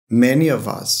Many of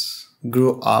us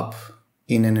grew up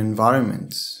in an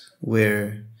environment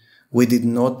where we did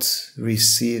not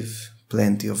receive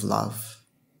plenty of love,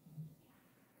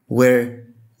 where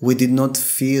we did not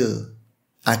feel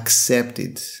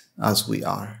accepted as we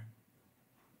are,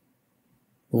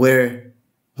 where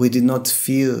we did not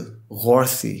feel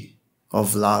worthy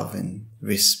of love and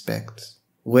respect,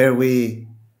 where we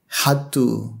had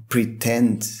to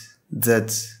pretend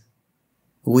that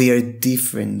we are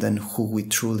different than who we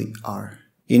truly are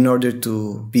in order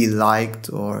to be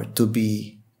liked or to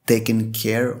be taken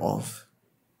care of,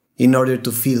 in order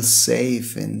to feel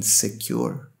safe and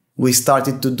secure. We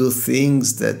started to do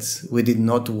things that we did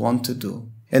not want to do,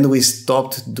 and we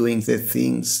stopped doing the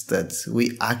things that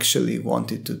we actually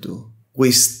wanted to do.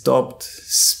 We stopped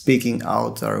speaking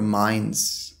out our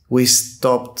minds. We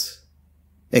stopped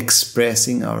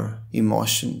expressing our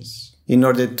emotions in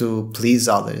order to please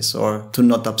others or to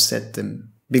not upset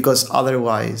them, because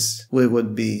otherwise we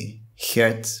would be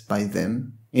hurt by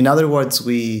them. In other words,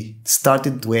 we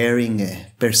started wearing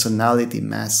a personality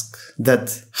mask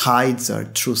that hides our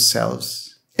true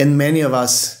selves. And many of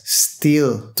us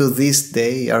still to this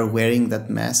day are wearing that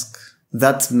mask.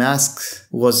 That mask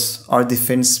was our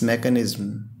defense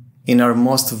mechanism in our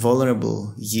most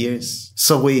vulnerable years.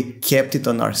 So we kept it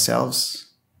on ourselves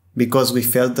because we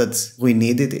felt that we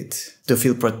needed it to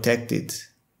feel protected,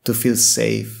 to feel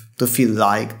safe, to feel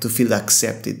liked, to feel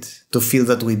accepted, to feel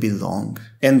that we belong.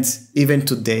 And even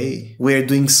today, we are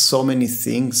doing so many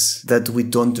things that we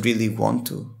don't really want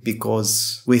to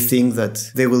because we think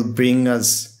that they will bring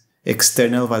us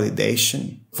external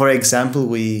validation. For example,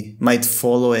 we might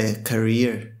follow a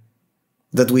career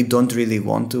that we don't really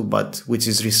want to, but which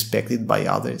is respected by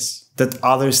others, that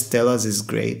others tell us is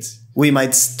great. We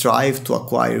might strive to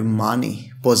acquire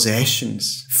money,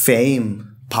 possessions,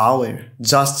 fame, power,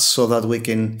 just so that we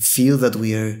can feel that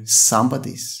we are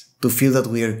somebody's, to feel that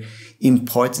we are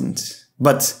important.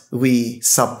 But we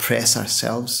suppress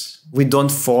ourselves. We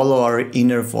don't follow our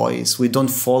inner voice. We don't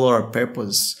follow our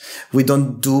purpose. We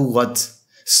don't do what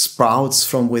sprouts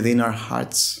from within our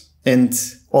hearts. And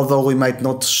although we might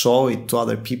not show it to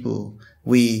other people,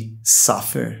 we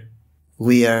suffer.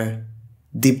 We are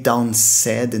deep down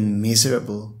sad and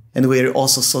miserable. And we are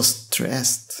also so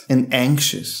stressed and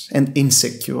anxious and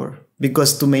insecure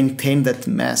because to maintain that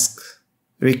mask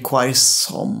requires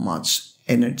so much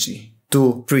energy.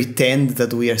 To pretend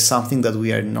that we are something that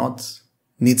we are not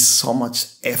needs so much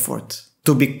effort.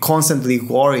 To be constantly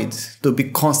worried, to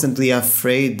be constantly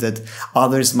afraid that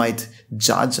others might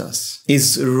judge us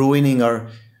is ruining our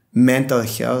mental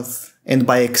health and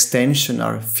by extension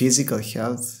our physical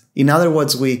health. In other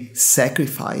words, we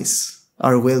sacrifice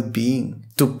our well-being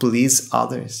to please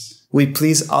others. We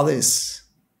please others,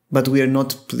 but we are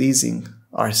not pleasing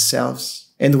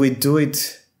ourselves. And we do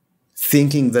it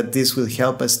thinking that this will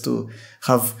help us to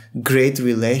have great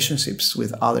relationships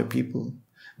with other people.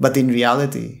 But in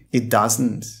reality, it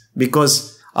doesn't,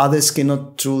 because others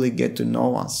cannot truly get to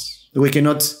know us. We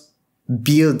cannot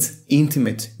build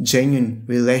intimate, genuine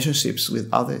relationships with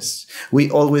others.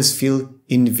 We always feel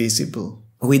invisible.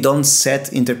 We don't set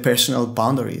interpersonal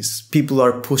boundaries. People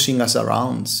are pushing us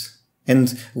around,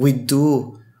 and we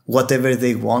do whatever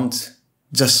they want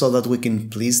just so that we can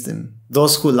please them.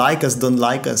 Those who like us don't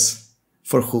like us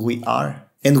for who we are,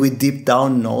 and we deep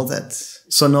down know that.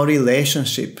 So no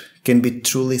relationship can be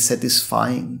truly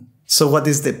satisfying. So what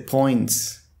is the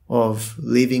point of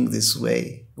living this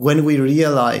way? When we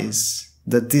realize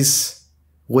that this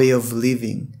way of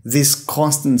living, this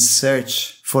constant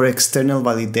search for external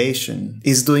validation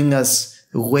is doing us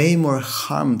way more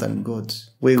harm than good,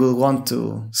 we will want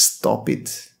to stop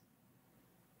it.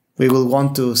 We will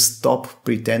want to stop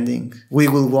pretending. We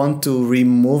will want to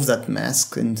remove that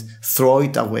mask and throw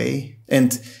it away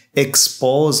and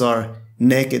expose our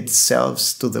naked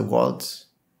selves to the world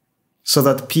so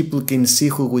that people can see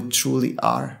who we truly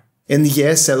are. And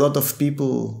yes, a lot of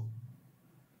people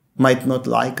might not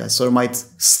like us or might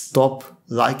stop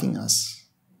liking us.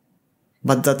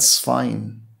 But that's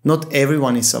fine. Not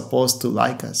everyone is supposed to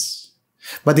like us.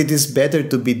 But it is better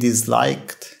to be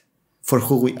disliked for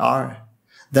who we are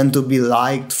than to be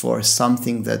liked for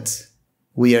something that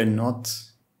we are not.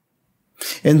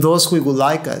 And those who will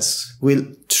like us will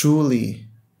truly,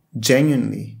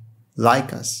 genuinely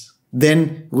like us.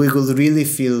 Then we will really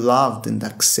feel loved and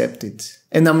accepted.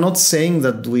 And I'm not saying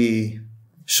that we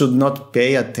should not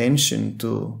pay attention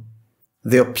to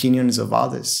the opinions of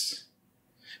others.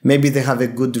 Maybe they have a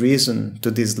good reason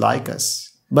to dislike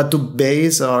us. But to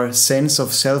base our sense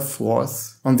of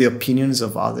self-worth on the opinions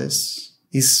of others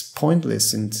is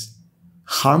pointless and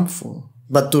harmful.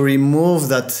 But to remove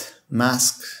that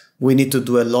mask, we need to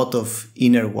do a lot of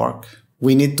inner work.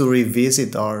 We need to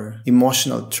revisit our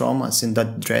emotional traumas and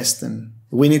address them.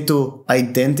 We need to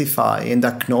identify and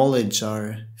acknowledge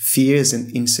our fears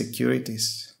and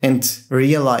insecurities and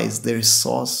realize their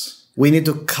source. We need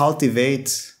to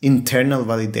cultivate internal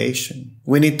validation.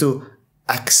 We need to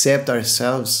accept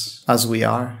ourselves as we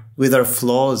are, with our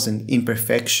flaws and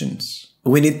imperfections.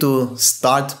 We need to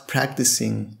start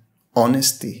practicing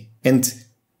honesty and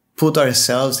put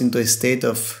ourselves into a state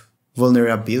of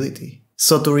vulnerability.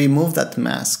 So to remove that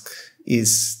mask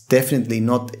is definitely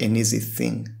not an easy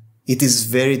thing. It is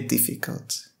very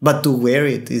difficult, but to wear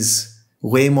it is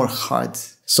way more hard.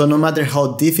 So no matter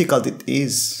how difficult it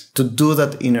is to do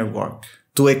that inner work,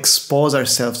 to expose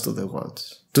ourselves to the world,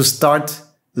 to start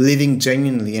living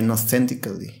genuinely and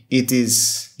authentically, it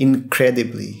is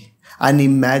incredibly,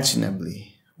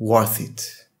 unimaginably worth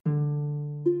it.